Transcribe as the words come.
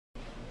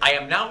I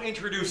am now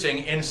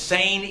introducing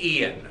Insane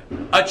Ian.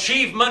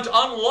 Achievement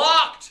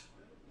unlocked!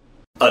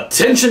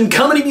 Attention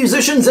comedy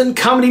musicians and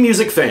comedy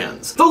music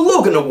fans! The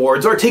Logan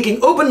Awards are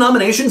taking open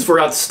nominations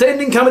for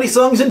outstanding comedy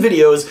songs and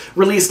videos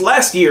released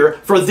last year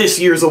for this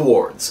year's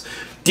awards.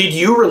 Did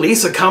you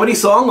release a comedy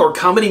song or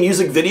comedy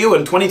music video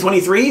in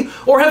 2023,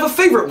 or have a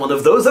favorite one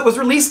of those that was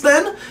released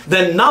then?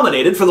 Then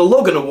nominated for the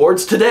Logan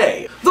Awards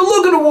today. The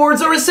Logan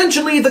Awards are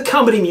essentially the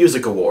Comedy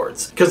Music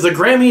Awards, because the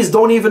Grammys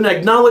don't even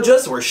acknowledge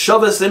us or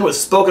shove us in with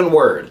spoken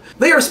word.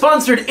 They are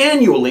sponsored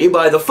annually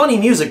by the Funny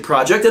Music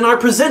Project and are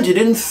presented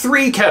in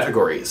 3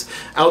 categories: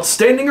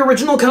 Outstanding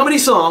Original Comedy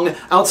Song,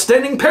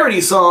 Outstanding Parody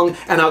Song,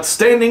 and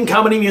Outstanding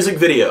Comedy Music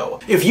Video.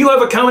 If you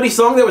have a comedy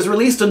song that was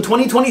released in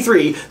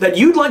 2023 that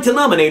you'd like to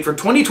nominate for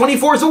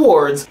 2024's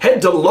awards, head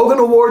to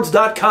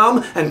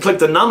LoganAwards.com and click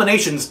the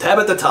Nominations tab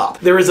at the top.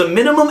 There is a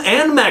minimum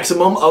and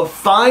maximum of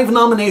 5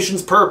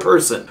 nominations per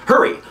person.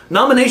 Hurry!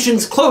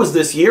 Nominations close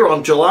this year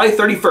on July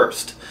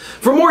 31st.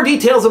 For more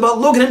details about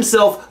Logan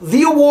himself,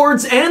 the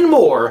awards, and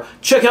more,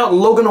 check out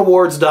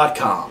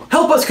LoganAwards.com.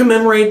 Help us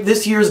commemorate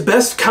this year's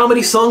best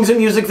comedy songs and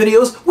music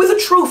videos with a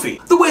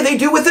trophy, the way they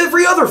do with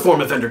every other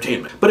form of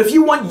entertainment. But if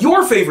you want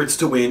your favorites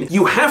to win,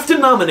 you have to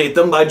nominate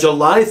them by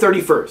July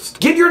 31st.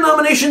 Get your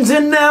nominations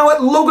in now at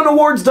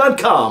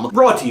LoganAwards.com,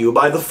 brought to you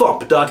by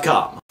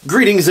TheFump.com.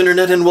 Greetings,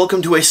 Internet, and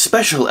welcome to a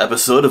special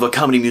episode of A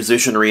Comedy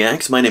Musician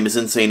Reacts. My name is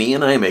Insane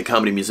Ian. I am a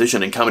comedy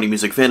musician and comedy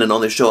music fan, and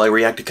on this show I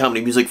react to comedy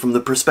music from the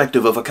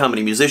perspective of a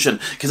comedy musician,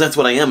 because that's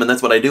what I am, and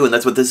that's what I do, and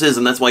that's what this is,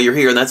 and that's why you're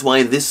here, and that's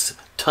why this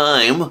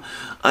time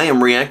I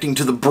am reacting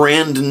to the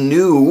brand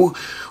new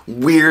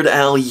Weird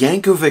Al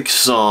Yankovic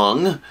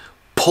song,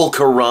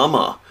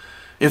 Polkarama.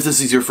 If this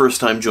is your first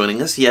time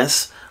joining us,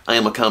 yes, I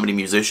am a comedy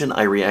musician.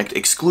 I react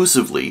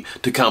exclusively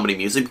to comedy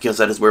music because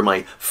that is where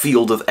my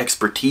field of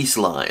expertise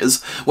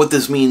lies. What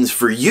this means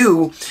for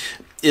you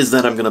is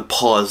that I'm going to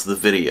pause the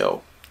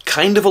video.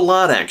 Kind of a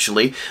lot,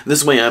 actually.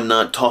 This way I'm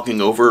not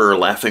talking over or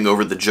laughing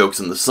over the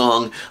jokes in the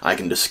song. I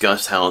can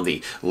discuss how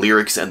the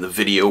lyrics and the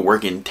video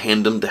work in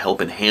tandem to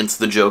help enhance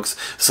the jokes.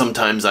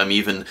 Sometimes I'm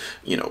even,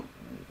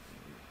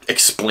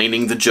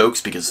 explaining the jokes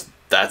because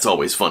that's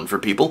always fun for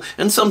people.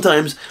 And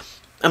sometimes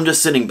I'm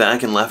just sitting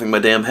back and laughing my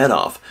damn head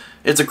off.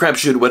 It's a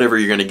crapshoot whatever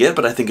you're gonna get,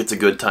 but I think it's a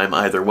good time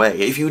either way.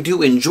 If you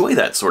do enjoy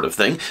that sort of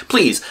thing,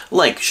 please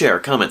like, share,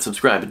 comment,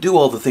 subscribe, and do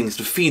all the things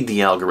to feed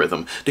the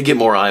algorithm to get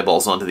more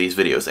eyeballs onto these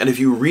videos. And if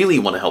you really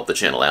want to help the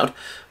channel out,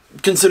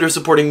 consider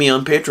supporting me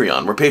on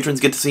Patreon, where patrons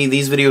get to see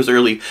these videos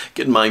early,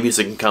 get my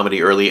music and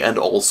comedy early, and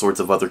all sorts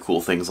of other cool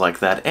things like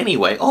that.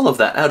 Anyway, all of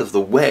that out of the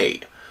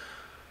way,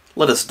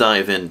 let us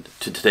dive into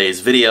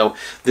today's video.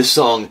 This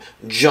song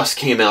just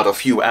came out a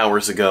few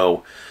hours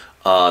ago.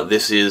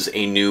 This is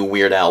a new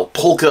Weird Al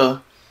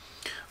polka.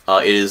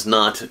 It is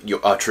not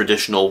a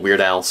traditional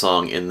Weird Al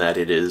song in that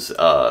it is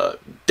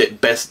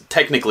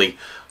technically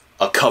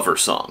a cover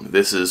song.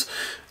 This is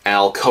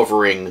Al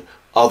covering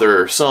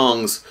other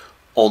songs,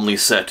 only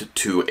set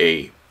to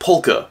a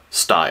polka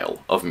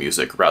style of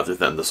music rather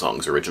than the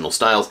song's original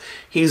styles.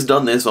 He's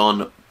done this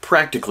on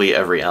practically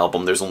every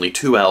album. There's only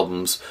 2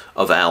 albums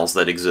of Al's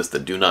that exist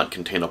that do not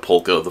contain a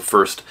polka. The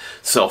first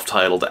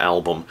self-titled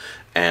album,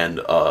 and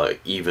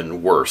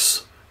even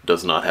worse,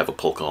 does not have a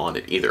polka on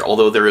it either.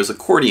 Although there is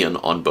accordion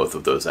on both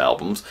of those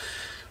albums.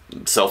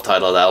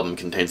 Self-titled album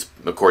contains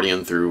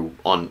accordion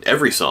on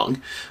every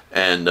song,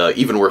 and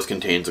even worse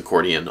contains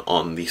accordion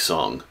on the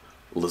song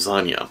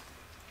Lasagna,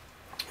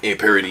 a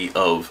parody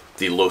of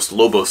the Los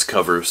Lobos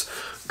covers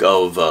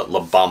of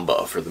La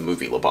Bamba for the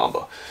movie La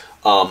Bamba.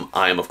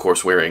 I am, of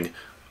course, wearing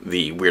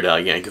the Weird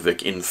Al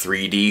Yankovic in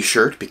 3D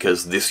shirt,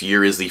 because this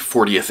year is the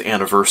 40th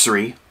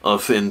anniversary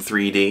of In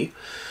 3D.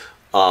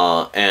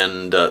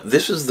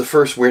 This is the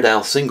first Weird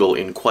Al single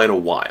in quite a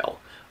while.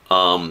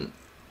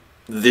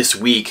 This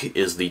week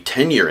is the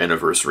 10-year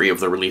anniversary of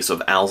the release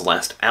of Al's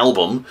last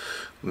album,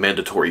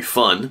 Mandatory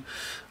Fun.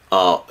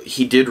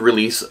 He did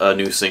release a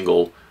new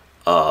single,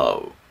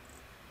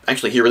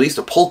 actually he released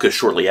a polka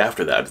shortly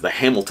after that, the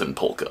Hamilton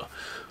Polka,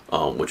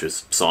 which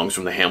is songs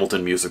from the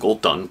Hamilton musical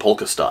done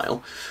polka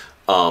style.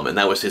 And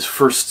that was his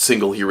first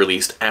single he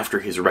released after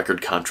his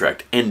record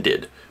contract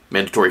ended.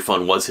 Mandatory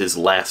Fun was his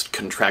last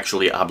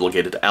contractually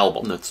obligated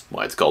album. That's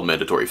why it's called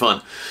Mandatory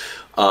Fun.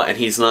 And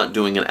he's not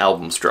doing an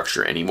album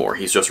structure anymore.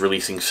 He's just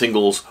releasing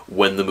singles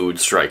when the mood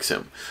strikes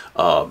him.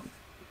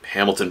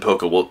 Hamilton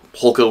Polka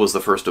was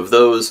the first of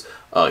those.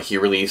 He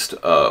released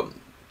 2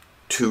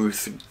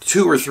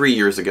 or 3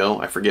 years ago.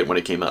 I forget when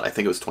it came out. I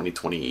think it was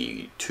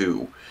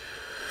 2022.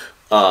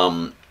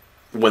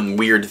 When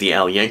Weird the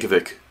Al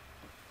Yankovic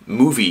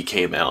movie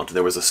came out,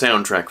 there was a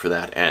soundtrack for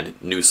that, and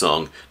new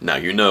song Now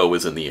You Know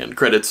is in the end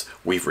credits.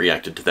 We've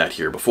reacted to that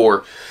here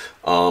before.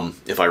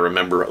 If I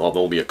remember,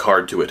 there'll be a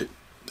card to it.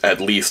 At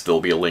least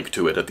there'll be a link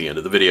to it at the end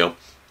of the video.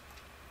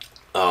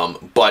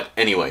 But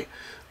anyway,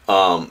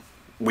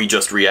 we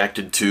just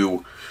reacted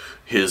to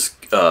his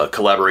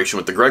collaboration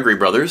with the Gregory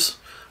Brothers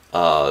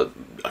a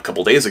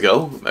couple days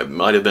ago. It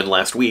might have been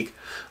last week.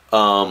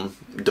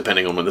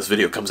 depending on when this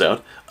video comes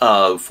out,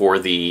 for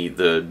the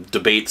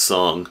debate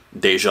song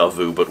Deja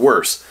Vu But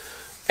Worse.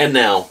 And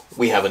now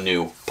we have a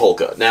new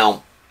polka.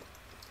 Now,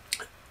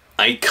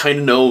 I kind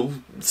of know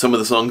some of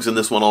the songs in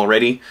this one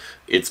already.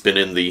 It's been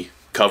in the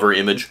cover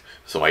image,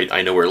 so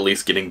I know we're at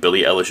least getting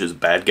Billie Eilish's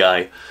Bad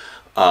Guy,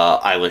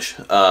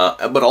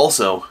 but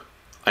also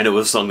I know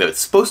a song that's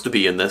supposed to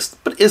be in this,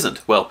 but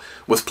isn't. Well,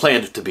 was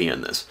planned to be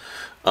in this.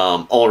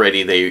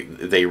 Already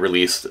they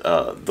released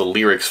the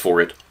lyrics for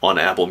it on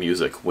Apple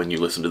Music when you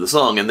listen to the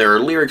song, and there are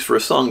lyrics for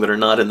a song that are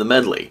not in the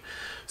medley.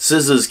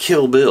 SZA's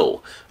Kill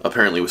Bill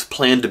apparently was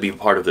planned to be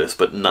part of this,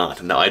 but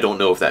not. Now, I don't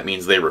know if that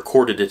means they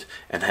recorded it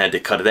and had to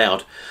cut it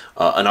out.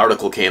 An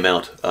article came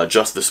out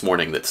just this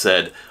morning that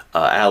said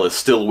Al is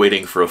still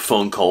waiting for a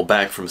phone call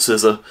back from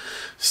SZA,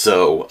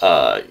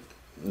 so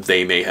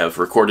they may have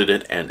recorded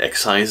it and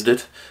excised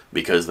it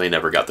because they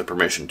never got the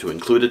permission to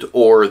include it,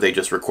 or they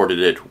just recorded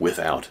it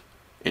without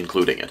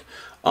including it.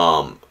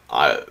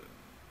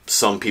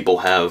 Some people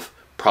have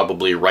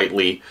probably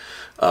rightly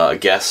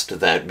guessed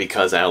that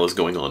because Al is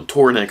going on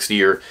tour next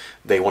year,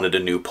 they wanted a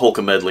new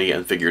polka medley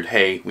and figured,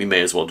 hey, we may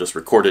as well just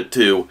record it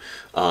too.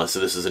 So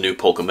this is a new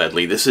polka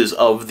medley. This is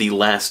of the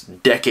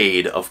last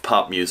decade of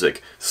pop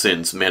music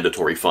since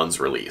Mandatory Fun's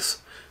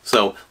release.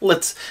 So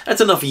that's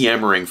enough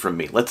yammering from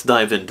me. Let's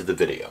dive into the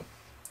video.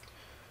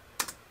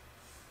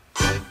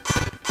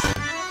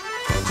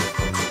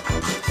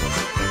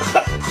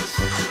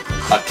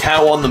 A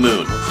Cow on the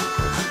Moon.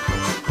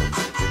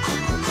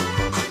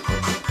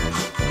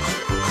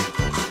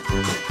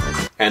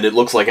 And it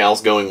looks like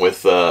Al's going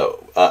with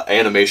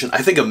animation.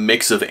 I think a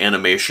mix of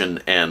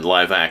animation and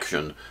live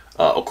action,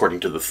 according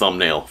to the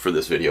thumbnail for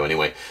this video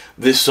anyway.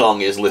 This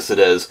song is listed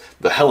as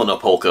the Helena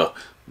Polka,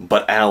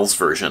 but Al's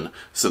version.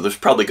 So there's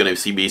probably going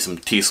to be some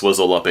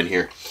T-Swizzle up in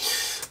here.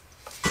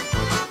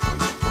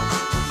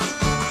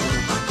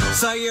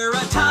 So you're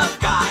a tough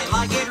guy,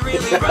 like it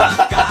really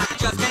rough guy.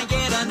 Just can't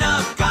get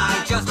enough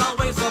guy, just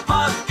always so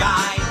puff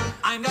guy.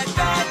 I'm that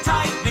bad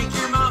type, make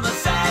your mama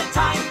sad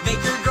type,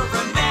 make your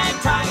girlfriend mad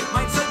type,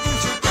 might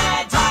seduce your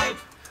dad type.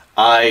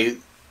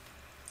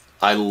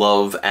 I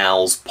love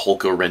Al's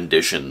polka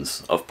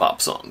renditions of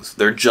pop songs.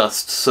 They're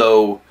just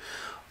so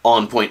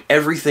on point.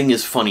 Everything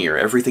is funnier,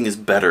 everything is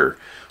better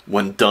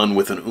when done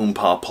with an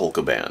oompa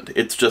polka band.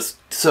 It's just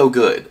so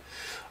good.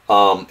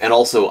 And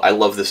also, I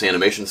love this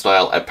animation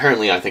style.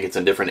 Apparently, I think it's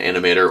a different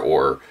animator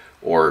or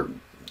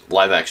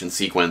live-action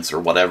sequence or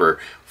whatever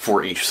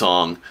for each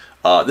song.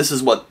 This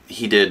is what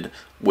he did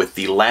with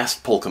the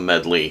last polka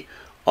medley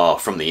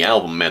from the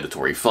album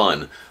Mandatory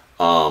Fun.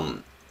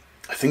 I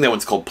think that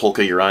one's called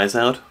Polka Your Eyes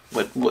Out.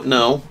 What?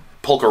 No.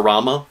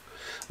 Polkarama?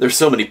 There's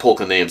so many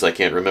polka names I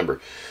can't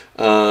remember.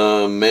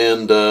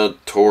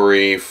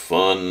 Mandatory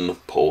Fun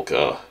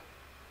Polka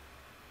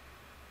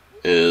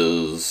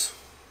is...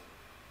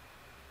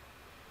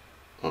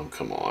 Oh,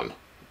 come on.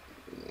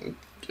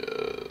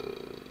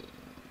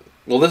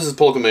 Well, this is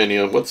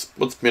Polkamania.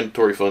 What's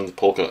Mandatory Fun's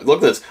polka? Look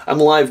at this. I'm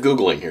live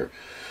Googling here.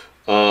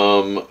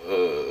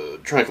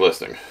 Track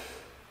listing.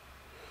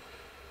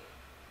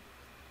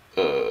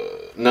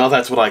 Now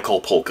that's what I call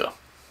polka.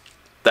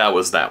 That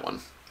was that one.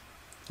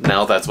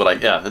 Now that's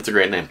what yeah, that's a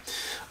great name.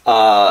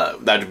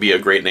 That'd be a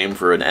great name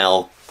for an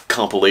Al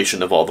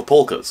compilation of all the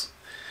polkas.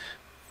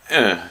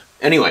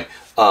 Anyway,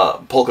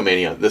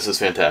 Polkamania. This is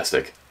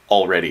fantastic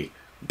already.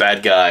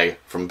 Bad Guy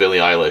from Billie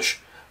Eilish,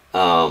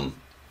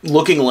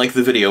 looking like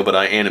the video, but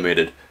I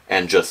animated,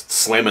 and just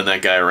slamming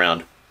that guy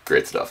around.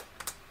 Great stuff.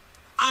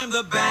 I'm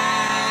the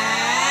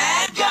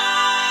bad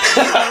guy.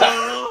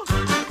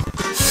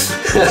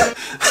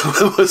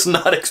 I was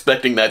not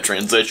expecting that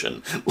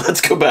transition.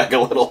 Let's go back a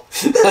little.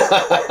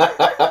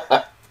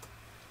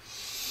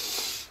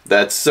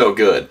 That's so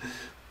good.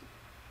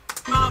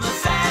 Mama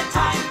sad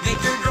type,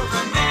 make your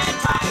girlfriend mad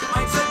type,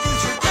 might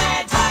seduce your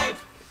dad type.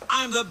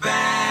 I'm the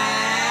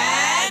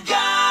bad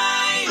guy.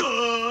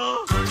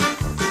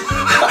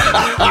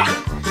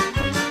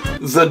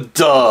 The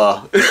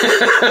duh.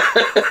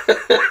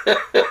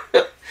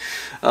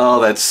 Oh,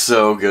 that's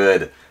so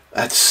good.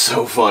 That's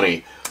so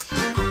funny.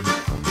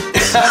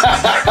 So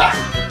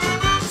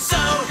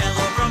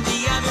hello from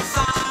the other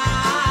side.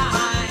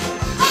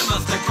 I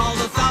must have called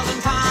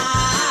 1,000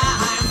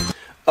 times.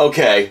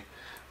 Okay.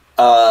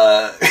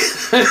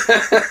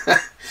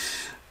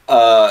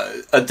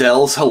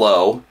 Adele's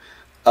Hello.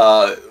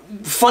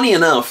 Funny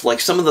enough, like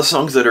some of the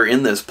songs that are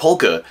in this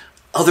polka,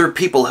 other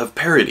people have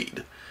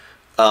parodied.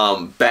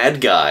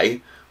 Bad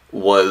Guy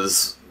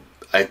was...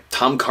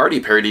 Tom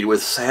Cardy parodied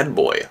with Sad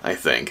Boy, I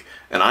think.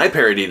 And I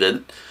parodied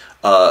it,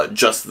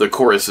 just the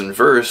chorus and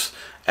verse,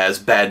 as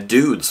Bad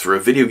Dudes for a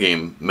video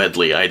game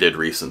medley I did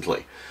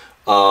recently.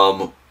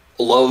 Love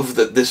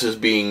that this is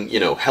being, you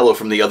know, Hello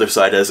from the Other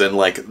Side, as in,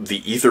 like,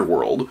 the ether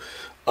world.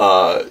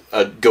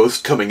 A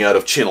ghost coming out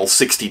of Channel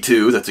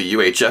 62, that's a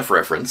UHF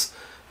reference.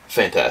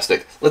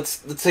 Fantastic. Let's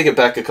take it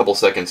back a couple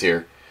seconds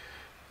here.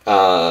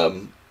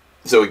 So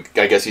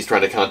I guess he's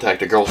trying to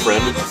contact a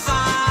girlfriend.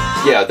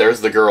 Yeah, there's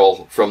the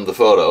girl from the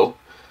photo.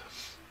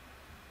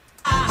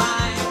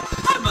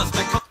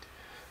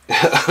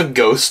 a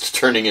ghost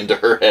turning into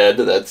her head.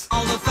 That's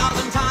all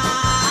 1,000 times.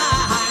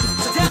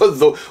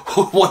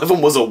 one of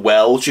them was a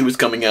well she was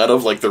coming out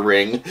of, like the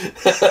Ring.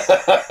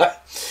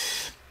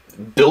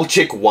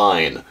 Bilchik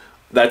wine.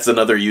 That's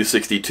another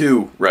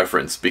U62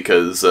 reference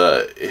because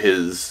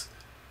his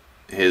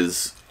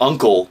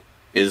uncle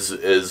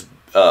is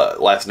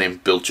last name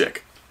Bilchik.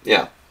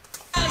 Yeah.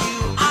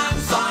 I'm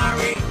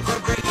sorry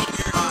for breaking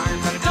your heart,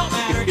 but it don't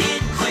matter,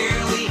 it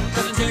clearly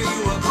doesn't tear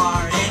you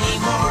apart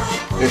anymore.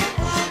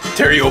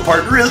 Tear you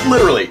apart,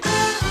 literally.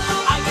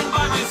 I can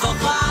buy myself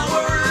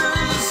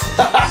flowers,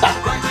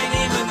 write my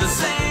name in the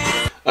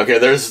sand. Okay,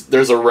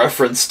 there's a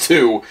reference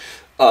to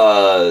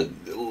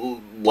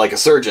Like a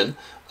Surgeon.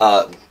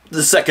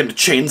 The second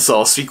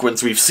chainsaw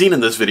sequence we've seen in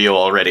this video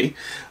already.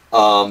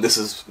 This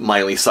is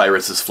Miley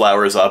Cyrus's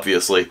Flowers,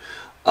 obviously.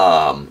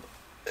 There's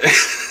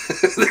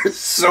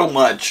so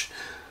much.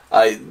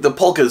 The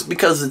polkas,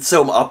 because it's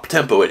so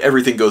up-tempo,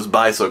 everything goes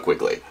by so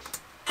quickly.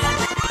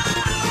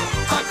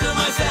 Talk to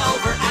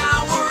myself for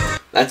hours.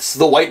 That's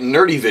the White and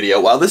Nerdy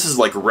video. Wow, this is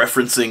like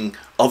referencing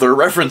other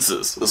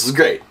references. This is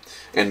great.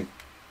 And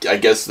I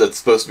guess that's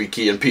supposed to be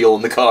Key and Peele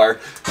in the car.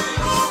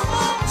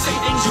 Say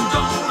things you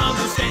don't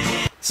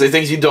understand. Say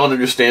things you don't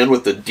understand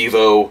with the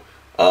Devo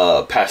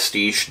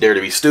pastiche, Dare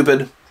to be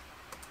Stupid.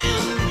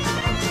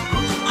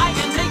 I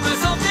can take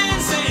myself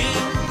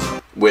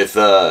dancing. With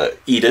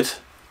Eat It.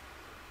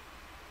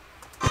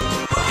 And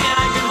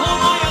I can hold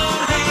my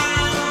own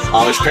hand.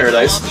 Amish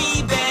Paradise. I'll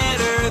be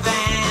better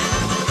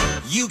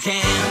than you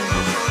can.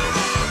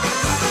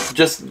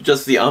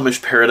 Just the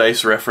Amish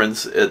Paradise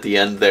reference at the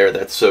end there,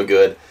 that's so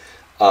good.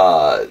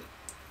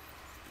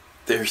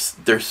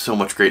 There's so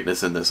much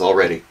greatness in this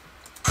already.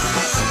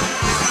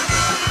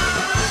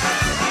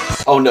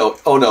 Oh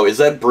no, is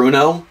that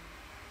Bruno?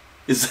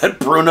 Is that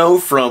Bruno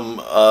from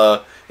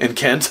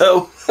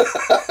Encanto?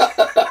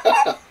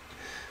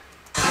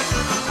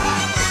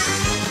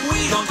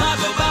 We don't talk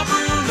about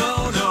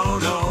Bruno, no.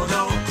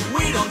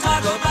 We don't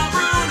talk about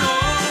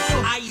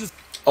Bruno.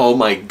 Oh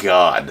my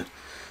god.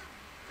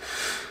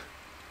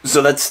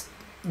 So that's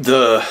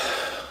the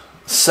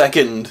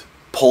second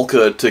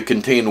polka to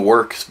contain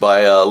works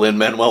by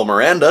Lin-Manuel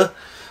Miranda.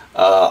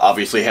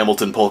 Obviously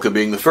Hamilton Polka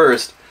being the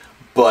first.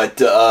 But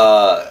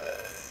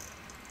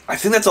I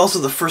think that's also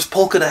the first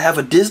polka to have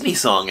a Disney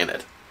song in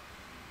it.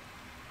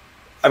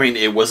 I mean,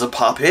 it was a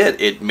pop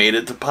hit. It made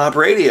it to pop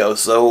radio,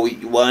 so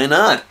why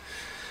not?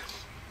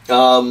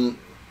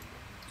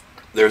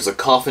 There's a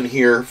coffin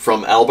here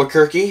from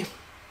Albuquerque.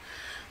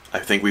 I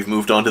think we've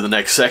moved on to the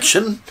next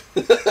section.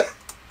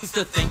 Used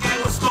to think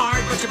I was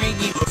smart, but you made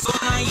me look so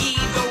naive.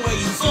 The way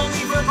you sold me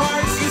for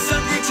parts, you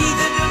sunk your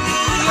teeth into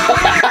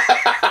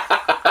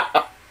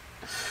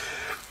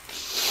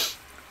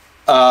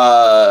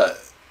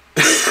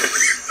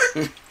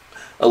me.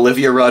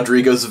 Olivia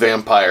Rodrigo's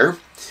Vampire,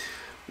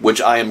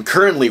 which I am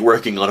currently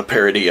working on a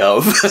parody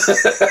of.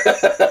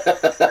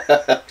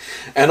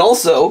 And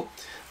also,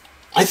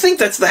 I think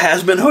that's the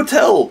Has-Been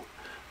Hotel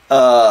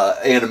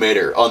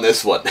animator on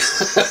this one.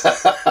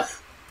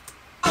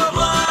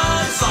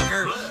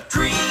 Bloodsucker,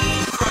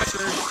 dream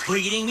crusher,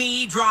 bleeding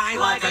me dry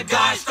like a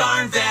gosh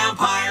darn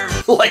vampire.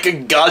 Like a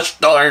gosh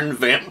darn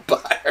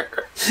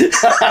vampire.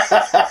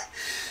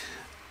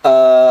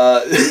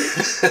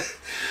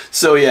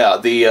 So yeah,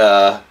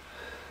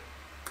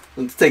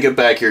 let's take it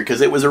back here,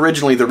 because it was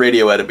originally the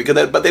radio edit,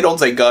 but they don't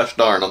say gosh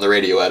darn on the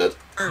radio edit.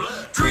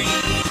 Dream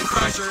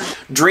crusher.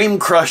 Dream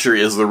Crusher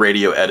is the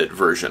radio edit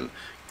version.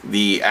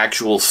 The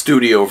actual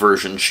studio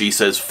version, she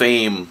says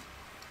fame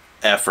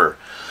effer.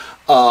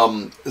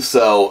 But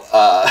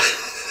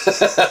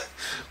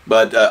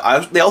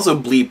they also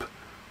bleep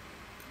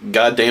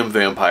goddamn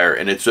vampire,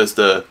 and it's just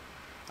I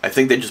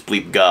think they just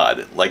bleep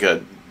God, like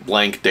a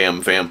blank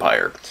damn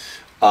vampire.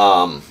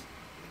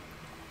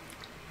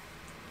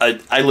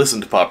 I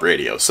listen to pop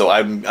radio, so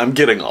I'm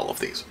getting all of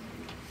these.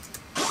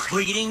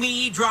 Bleeding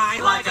me dry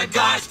like a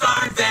gosh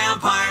darn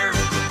vampire.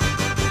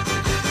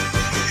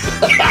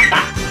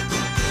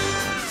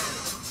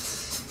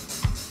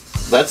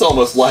 That's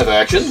almost live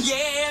action.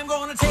 Yeah, I'm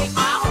gonna take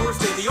my horse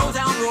to the old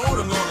town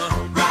road. I'm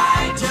gonna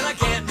ride till I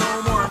can't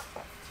no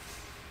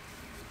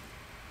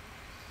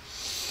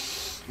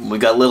more. We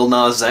got Lil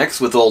Nas X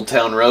with Old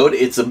Town Road.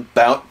 It's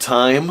about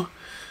time.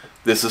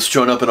 This has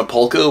shown up in a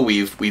polka.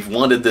 We've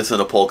wanted this in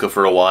a polka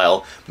for a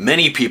while.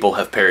 Many people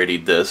have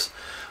parodied this.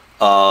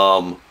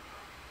 My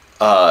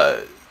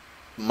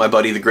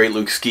buddy the Great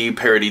Luke Ski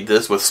parodied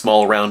this with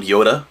Small Round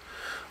Yoda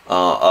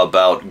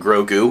about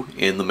Grogu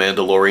in The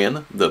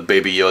Mandalorian, the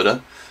Baby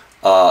Yoda.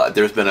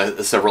 There's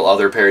been several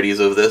other parodies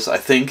of this. I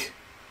think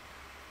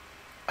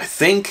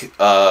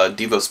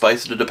Devo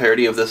Spice did a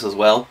parody of this as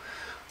well.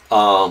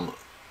 The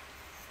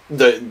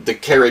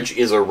carriage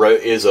is a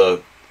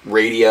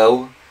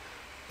radio.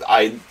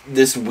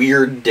 This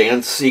weird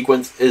dance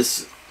sequence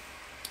is...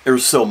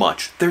 There's so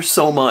much. There's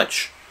so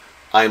much.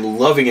 I'm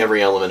loving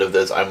every element of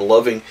this. I'm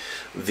loving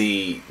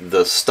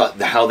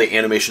how the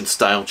animation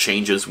style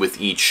changes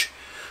with each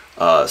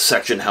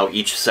section, how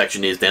each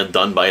section is then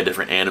done by a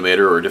different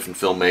animator or a different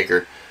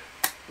filmmaker.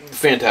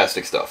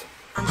 Fantastic stuff.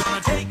 I'm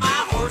gonna take my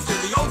horse to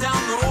the old town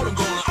road. I'm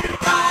gonna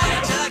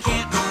ride till I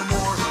can't no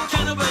more.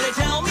 Can't nobody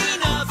tell me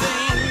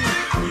nothing.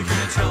 You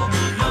can't tell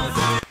me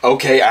nothing.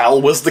 Okay,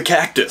 Al was the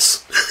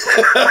cactus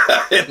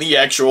in the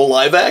actual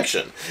live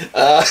action.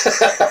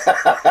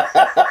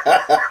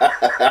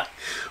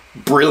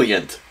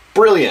 Brilliant.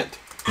 Brilliant.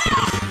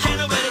 Can't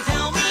nobody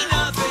tell me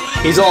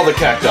nothing. He's all the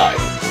cacti.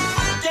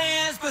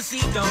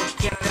 Despacito,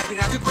 quiero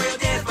respirar tu cuello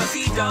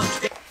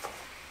despacito.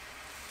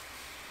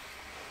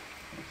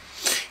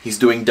 He's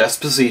doing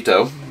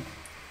Despacito,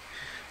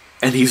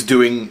 and he's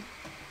doing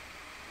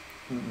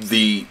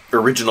the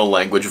original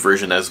language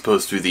version as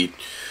opposed to the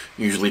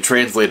usually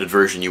translated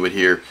version you would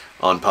hear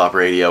on pop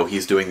radio.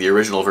 He's doing the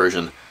original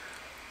version.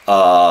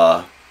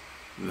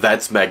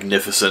 That's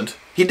magnificent.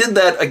 He did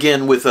that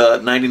again with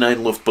 99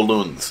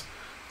 Luftballons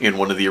in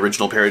one of the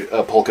original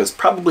polkas,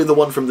 probably the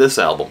one from this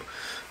album.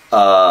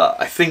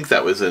 I think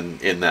that was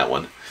in that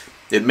one.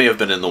 It may have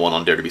been in the one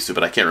on Dare to Be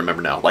Stupid, I can't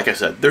remember now. Like I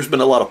said, there's been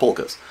a lot of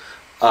polkas.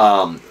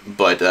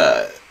 But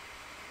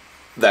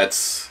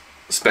that's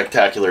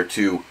spectacular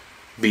to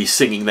be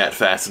singing that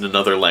fast in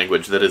another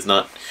language that is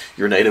not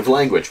your native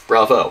language.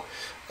 Bravo.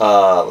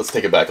 Let's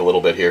take it back a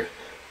little bit here.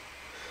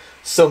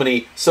 So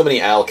many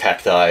Al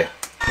cacti.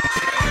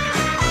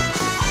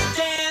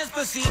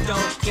 Despacito,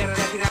 quiero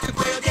respirar tu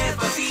cuello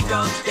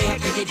despacito. Deja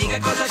que te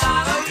diga cosas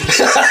al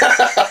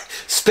oído.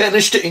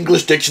 Spanish to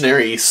English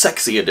Dictionary,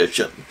 sexy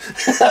edition.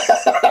 Para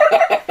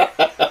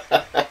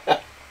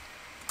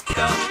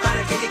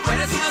que te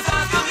acuerdes si no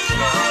estás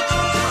conmigo.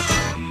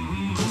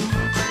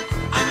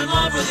 I'm in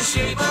love with the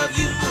shape of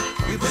you.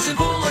 We push and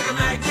pull like a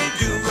magnet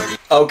do.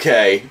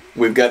 Okay,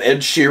 we've got Ed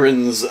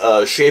Sheeran's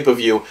Shape of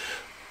You.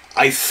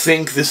 I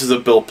think this is a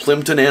Bill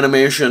Plimpton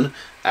animation.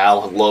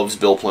 Al loves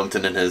Bill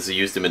Plimpton and has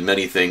used him in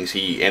many things.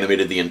 He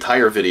animated the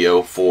entire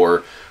video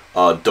for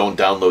Don't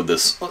Download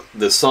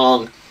This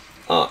Song.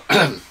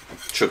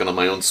 Choking on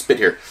my own spit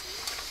here.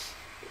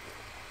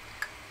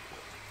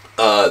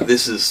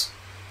 This is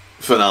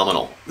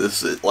phenomenal.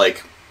 This is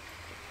like,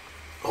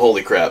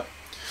 holy crap.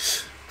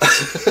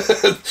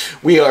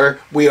 we are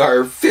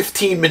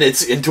 15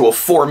 minutes into a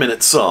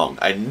 4-minute song.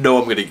 I know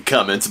I'm going to get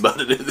comments about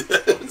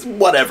it.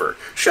 Whatever.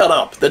 Shut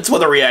up. That's what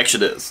the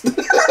reaction is.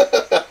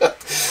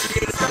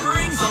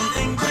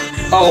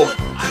 Oh,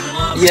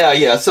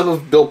 yeah. Some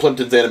of Bill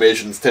Plimpton's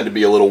animations tend to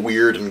be a little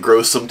weird and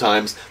gross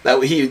sometimes.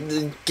 That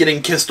he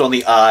getting kissed on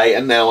the eye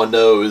and now a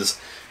nose,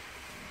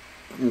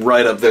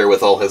 right up there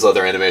with all his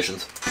other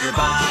animations.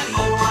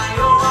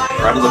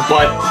 Right on the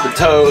butt, the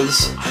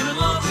toes.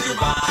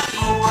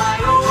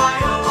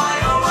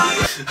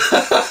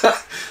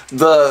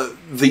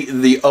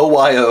 the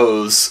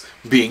OYOs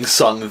being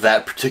sung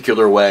that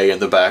particular way in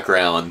the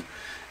background,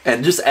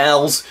 and just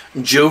Al's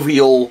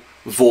jovial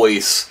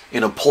voice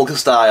in a polka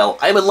style.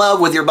 I'm in love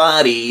with your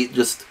body.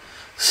 Just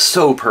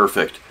so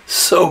perfect,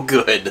 so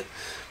good,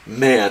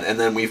 man. And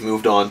then we've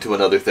moved on to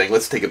another thing.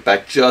 Let's take it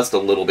back just a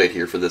little bit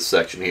here for this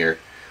section here.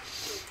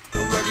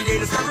 Every day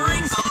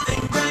discovering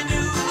something brand new.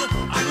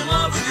 I'm in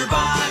love with your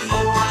body.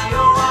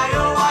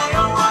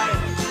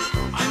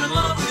 I'm in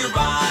love with your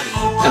body.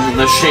 And then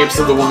the shapes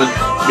of the woman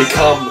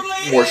become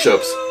more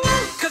shapes.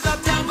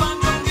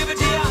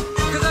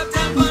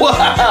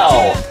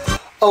 Wow!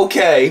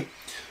 Okay,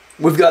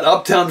 we've got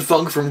Uptown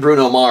Funk from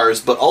Bruno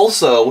Mars, but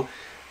also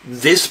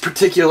this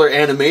particular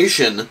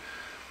animation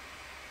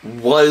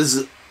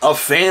was a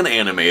fan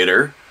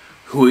animator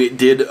who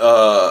did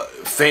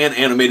fan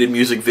animated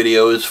music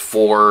videos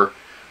for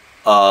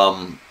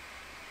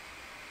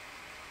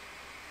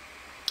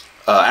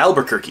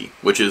Albuquerque,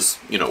 which is,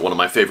 you know, one of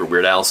my favorite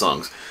Weird Al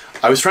songs.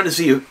 I was trying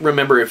to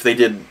remember if they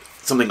did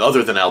something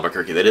other than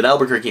Albuquerque. They did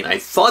Albuquerque, and I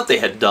thought they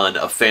had done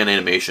a fan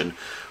animation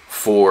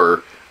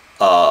for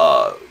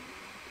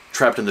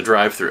Trapped in the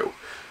Drive-Thru.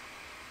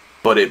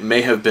 But it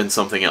may have been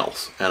something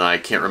else, and I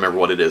can't remember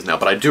what it is now.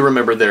 But I do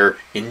remember their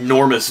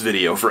enormous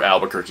video for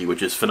Albuquerque,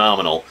 which is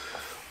phenomenal.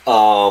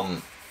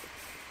 I,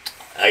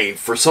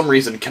 for some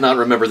reason, cannot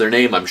remember their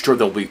name. I'm sure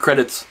there'll be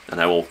credits,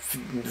 and I will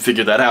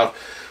figure that out.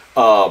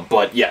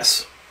 But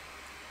yes,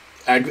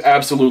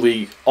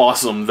 absolutely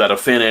awesome that a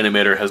fan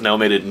animator has now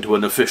made it into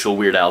an official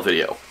Weird Al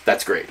video.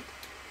 That's great.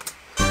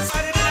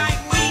 Saturday night,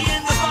 we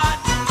in the spot.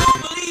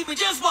 Don't believe me,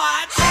 just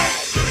watch.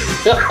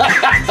 I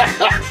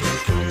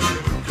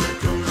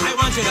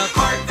want you to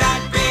park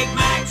that Big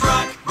Mac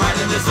truck right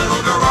in this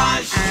little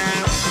garage.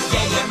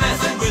 Yeah, you're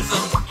messing with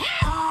some.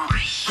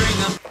 Bring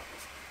them.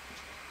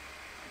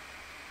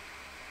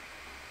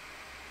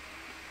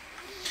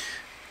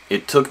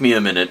 It took me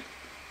a minute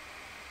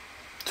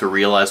to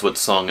realize what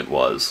song it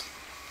was.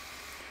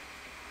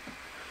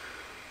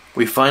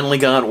 We finally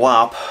got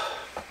WAP,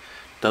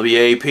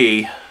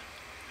 W-A-P,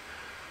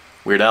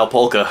 Weird Al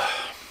Polka.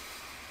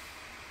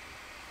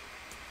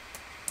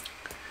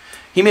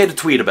 He made a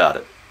tweet about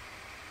it.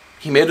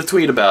 He made a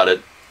tweet about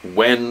it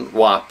when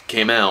WAP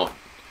came out,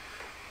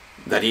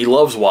 that he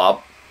loves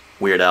WAP,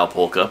 Weird Al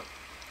Polka.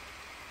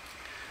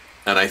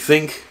 And I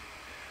think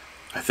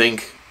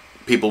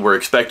people were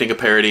expecting a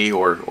parody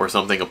or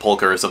something, a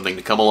polka or something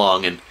to come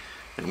along, and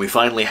we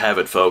finally have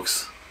it,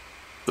 folks.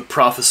 The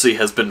prophecy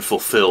has been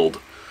fulfilled.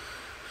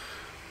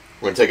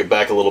 We're going to take it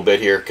back a little bit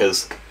here,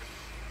 because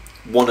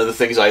one of the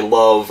things I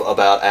love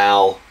about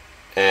Al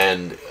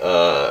and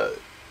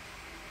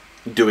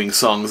doing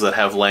songs that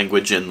have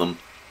language in them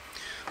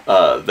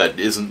that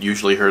isn't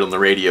usually heard on the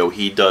radio,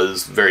 he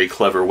does very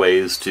clever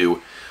ways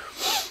to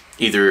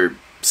either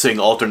sing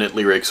alternate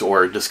lyrics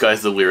or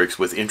disguise the lyrics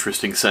with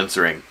interesting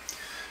censoring.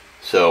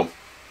 So,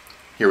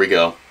 here we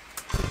go.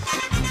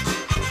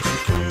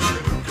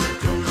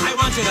 I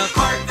want you to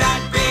park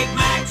that Big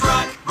Mac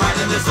truck right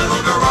in this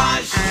little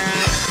garage.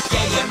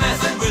 Yeah, you're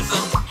messing with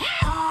some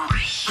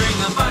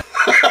string of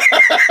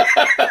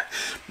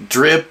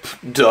Drip,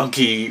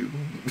 donkey,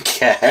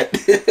 cat.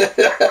 Get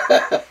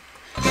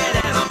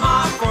at 'em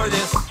off for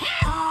this.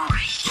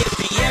 Give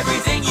me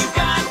everything you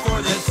got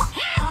for this.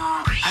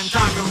 I'm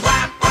talking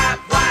whap, whap,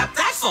 whap.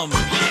 That's some.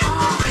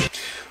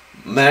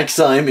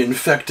 Maxime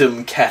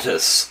infectum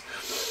catus.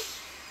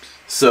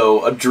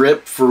 So, a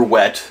drip for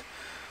wet,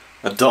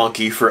 a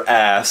donkey for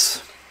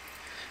ass,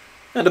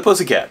 and a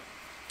pussycat.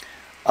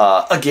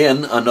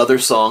 Again, another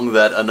song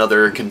that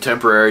another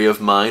contemporary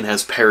of mine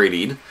has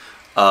parodied.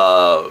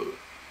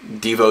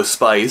 Devo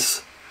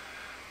Spice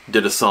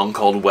did a song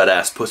called Wet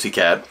Ass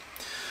Pussycat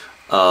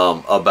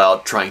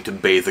about trying to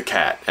bathe a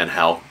cat and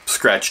how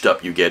scratched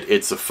up you get.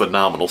 It's a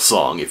phenomenal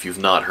song. If you've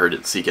not heard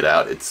it, seek it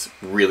out. It's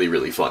really,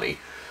 really funny.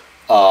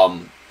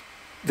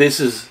 This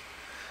is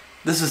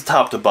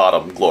top to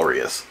bottom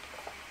glorious.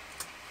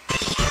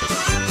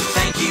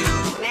 Thank you.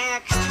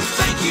 Next.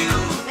 Thank you.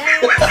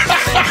 Next.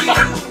 Thank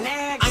you.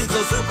 Next. I'm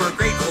so super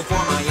grateful for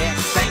my ex.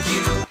 Thank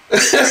you.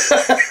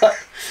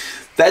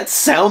 That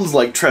sounds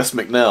like Tress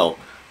MacNeille.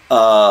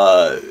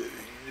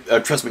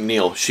 Tress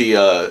MacNeille.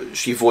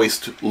 She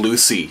voiced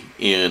Lucy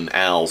in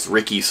Al's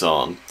Ricky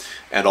song,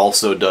 and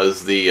also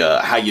does the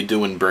How You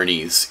Doin'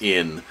 Bernice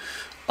in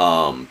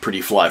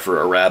Pretty Fly for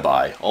a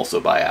Rabbi, also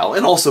by Al,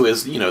 and also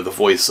is, you know, the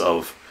voice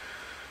of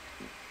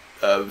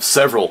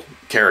several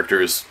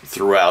characters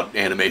throughout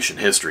animation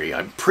history.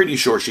 I'm pretty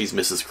sure she's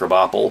Mrs.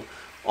 Krabappel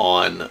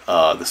on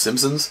The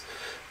Simpsons.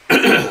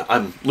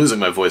 I'm losing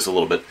my voice a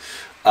little bit.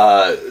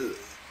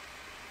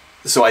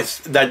 So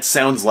that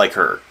sounds like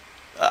her.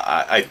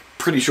 I'm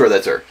pretty sure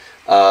that's her.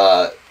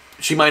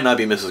 She might not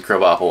be Mrs.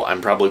 Krabappel. I'm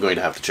probably going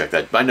to have to check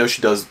that. I know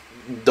she does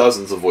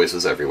dozens of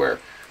voices everywhere.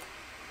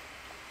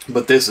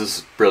 But this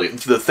is brilliant.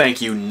 The thank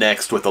you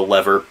next with a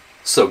lever.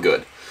 So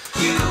good.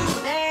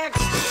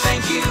 Next.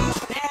 Thank you.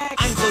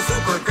 Next. I'm so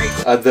super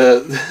grateful.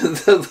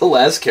 The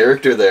last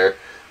character there.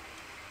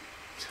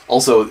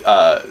 Also,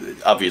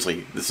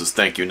 obviously, this is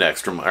Thank You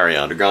Next from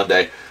Ariana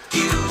Grande.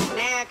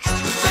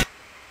 Next.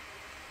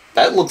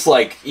 That looks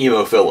like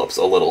Emo Phillips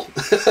a little.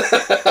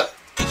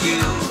 Thank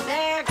you.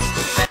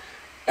 Next.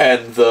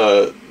 And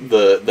the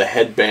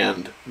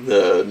headband,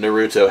 the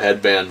Naruto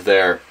headband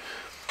there.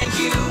 Thank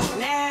you.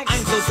 Next.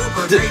 I'm so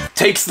super grateful.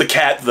 Takes the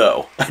cat,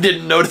 though. I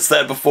didn't notice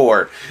that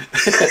before.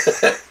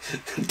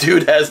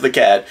 Dude has the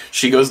cat,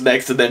 she goes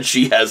next, and then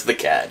she has the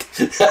cat.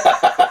 For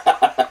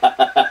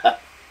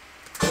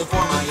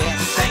my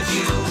ex. Thank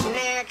you.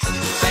 Next.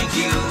 Thank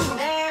you.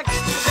 Next.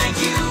 Thank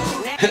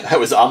you. Next. That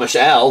was Amish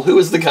Al. Who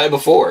was the guy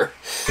before?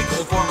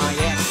 For my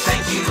ex.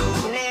 Thank you.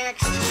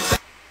 Next.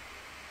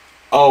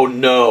 Oh,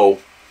 no.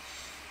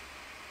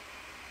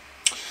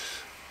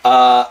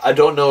 I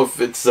don't know if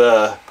it's,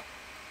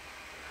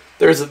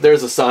 there's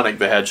a Sonic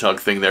the Hedgehog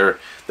thing there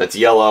that's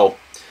yellow,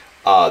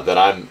 that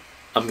I'm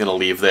gonna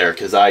leave there,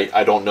 because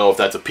I don't know if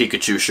that's a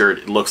Pikachu shirt.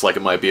 It looks like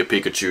it might be a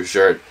Pikachu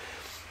shirt.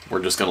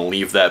 We're just gonna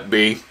leave that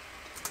be.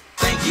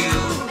 Thank you.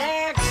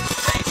 Next.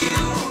 Thank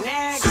you.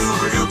 Next.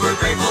 Super duper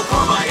grateful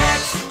for my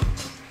ex.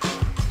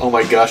 Oh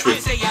my gosh, I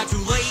say yeah, too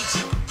late.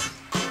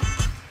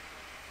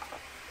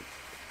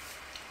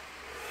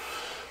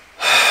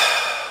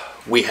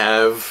 we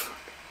have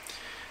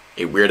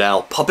a Weird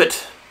Al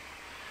puppet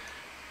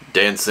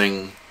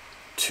dancing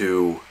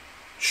to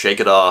Shake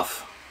It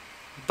Off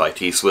by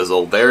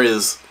T-Swizzle.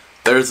 There's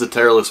the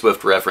Taylor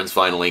Swift reference,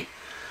 finally.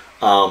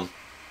 I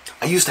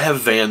used to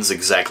have Vans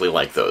exactly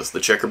like those. The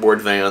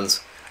checkerboard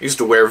Vans. I used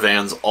to wear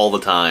Vans all the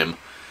time.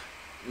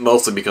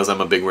 Mostly because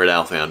I'm a big Weird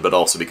Al fan, but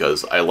also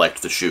because I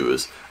liked the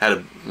shoes. I had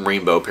a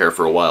rainbow pair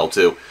for a while,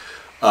 too.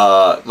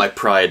 My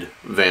Pride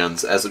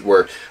Vans, as it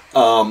were.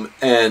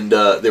 And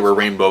they were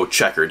rainbow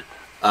checkered.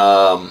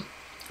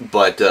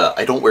 But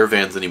I don't wear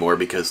Vans anymore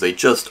because they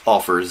just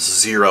offer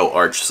zero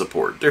arch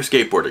support. They're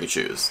skateboarding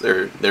shoes.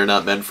 They're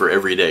not meant for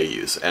everyday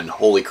use. And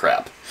holy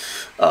crap,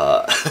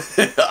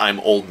 I'm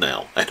old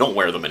now. I don't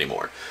wear them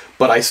anymore.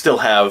 But I still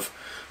have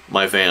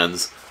my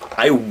Vans.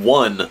 I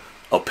won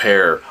a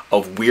pair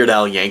of Weird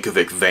Al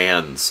Yankovic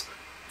Vans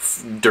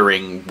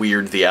during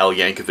Weird the Al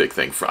Yankovic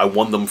thing. I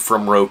won them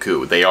from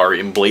Roku. They are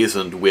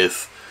emblazoned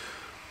with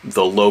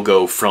the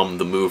logo from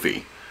the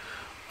movie.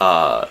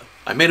 I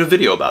made a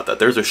video about that.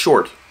 There's a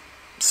short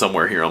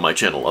somewhere here on my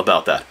channel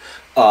about that.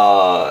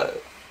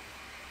 But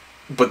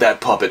that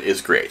puppet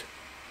is great.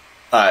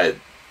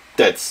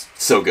 That's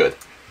so good.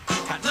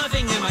 Got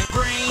nothing in my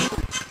brain.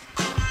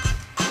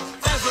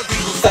 That's what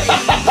people say.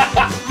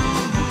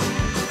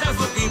 That's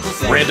what people people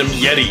say. Random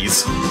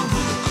Yetis.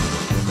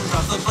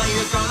 Cause the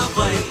player's gonna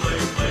play,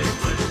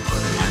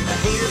 and the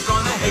hater's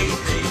gonna hate.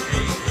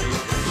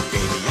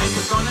 Baby, I'm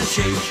just gonna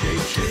shake, shake,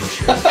 shake,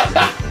 shake.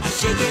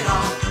 Shake it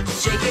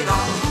off, shake it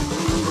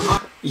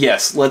off.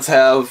 Yes, let's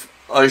have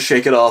a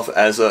Shake It Off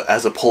as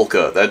a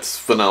polka. That's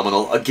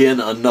phenomenal. Again,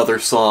 another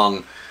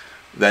song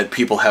that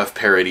people have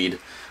parodied.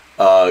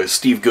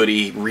 Steve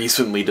Goody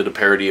recently did a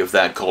parody of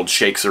that called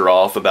Shakes Her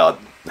Off, about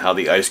how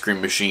the ice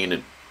cream machine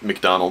at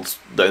McDonald's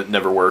that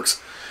never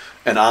works.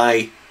 And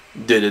I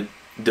did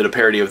a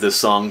parody of this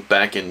song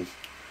back in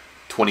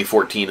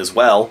 2014 as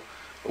well,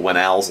 when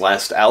Al's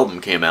last album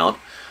came out.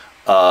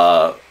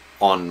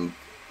 On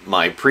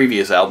my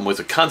previous album was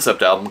a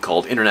concept album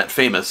called Internet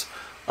Famous,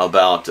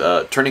 about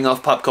turning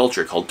off pop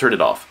culture, called Turn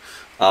It Off.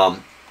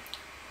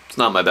 It's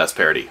not my best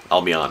parody,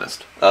 I'll be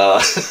honest.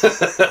 I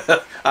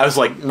was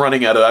like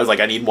running out of, I was like,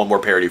 I need one more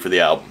parody for the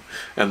album.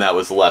 And that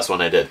was the last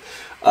one I did.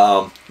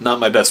 Not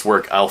my best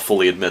work, I'll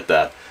fully admit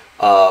that.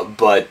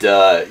 But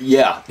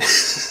yeah,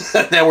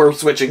 now we're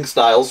switching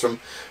styles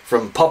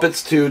from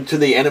puppets to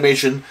the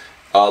animation.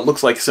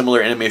 Looks like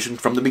similar animation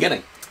from the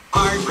beginning.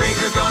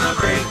 Heartbreaker's gonna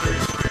break,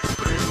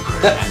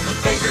 and the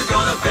faker's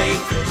gonna fake.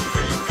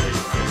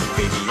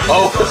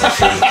 Oh,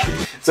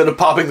 instead of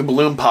popping the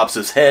balloon, pops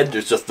his head.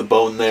 There's just the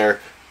bone there.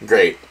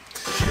 Great.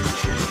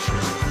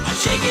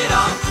 Shake it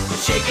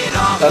off, shake it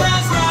off.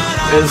 Let's ride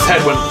on. His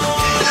head went.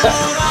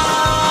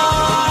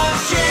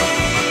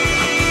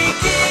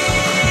 Shake it.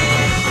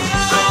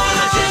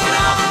 Gonna shake it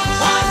off.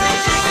 One day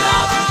shake it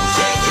off.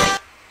 Shake it.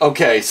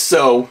 Okay,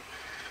 so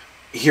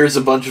here's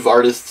a bunch of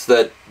artists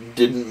that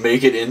didn't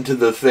make it into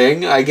the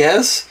thing, I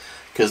guess,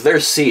 because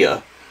there's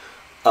Sia.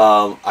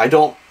 I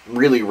don't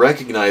really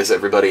recognize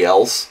everybody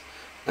else,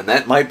 and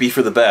that might be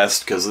for the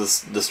best, because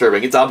it's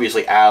disturbing. It's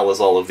obviously Al as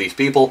all of these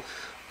people.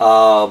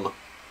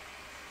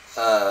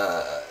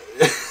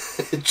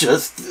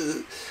 Just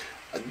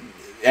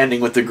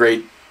ending with the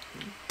great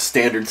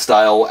standard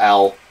style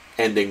Al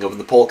ending of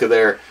the polka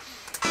there.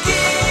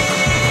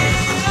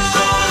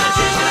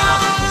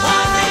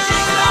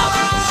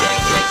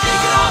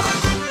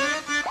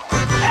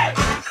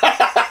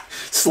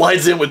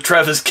 Slides in with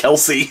Travis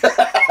Kelce.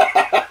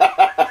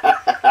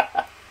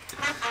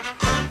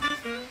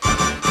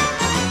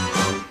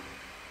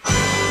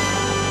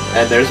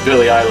 And there's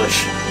Billie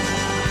Eilish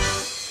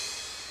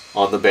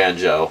on the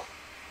banjo.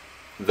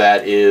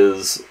 That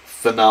is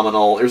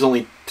phenomenal. There's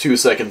only 2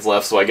 seconds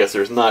left, so I guess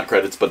there's not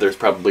credits, but there's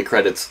probably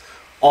credits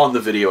on the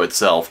video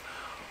itself.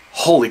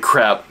 Holy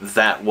crap,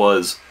 that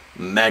was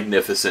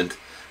magnificent.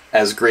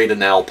 As great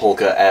an Al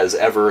polka as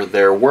ever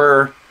there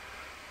were.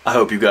 I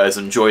hope you guys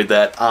enjoyed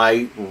that.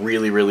 I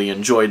really, really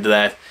enjoyed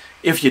that.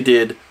 If you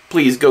did,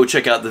 please go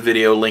check out the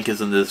video. Link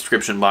is in the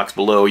description box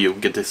below. You'll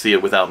get to see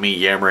it without me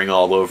yammering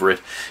all over it.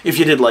 If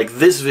you did like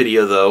this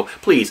video, though,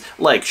 please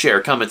like,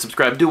 share, comment,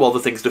 subscribe, do all the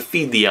things to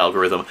feed the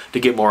algorithm to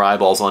get more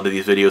eyeballs onto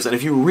these videos. And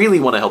if you really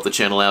want to help the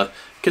channel out,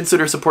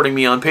 consider supporting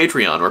me on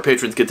Patreon, where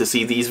patrons get to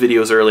see these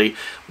videos early,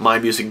 my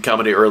music and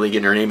comedy early,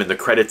 get your name in the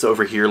credits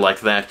over here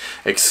like that,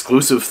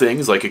 exclusive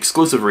things like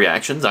exclusive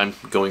reactions, I'm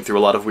going through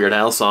a lot of Weird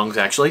Al songs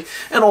actually,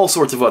 and all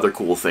sorts of other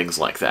cool things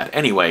like that.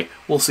 Anyway,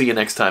 we'll see you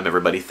next time,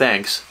 everybody.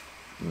 Thanks.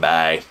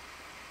 Bye.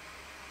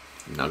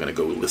 I'm now gonna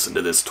go listen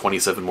to this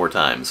 27 more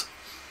times.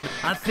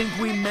 I think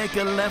we make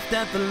a left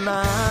at the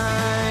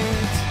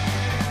light.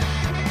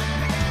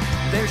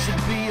 There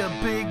should be a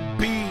big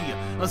B,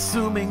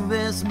 assuming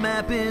this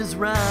map is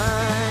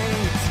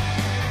right.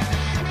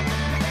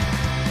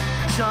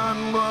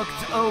 Sean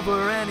looked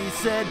over and he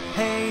said,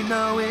 hey,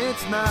 no,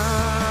 it's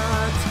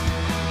not.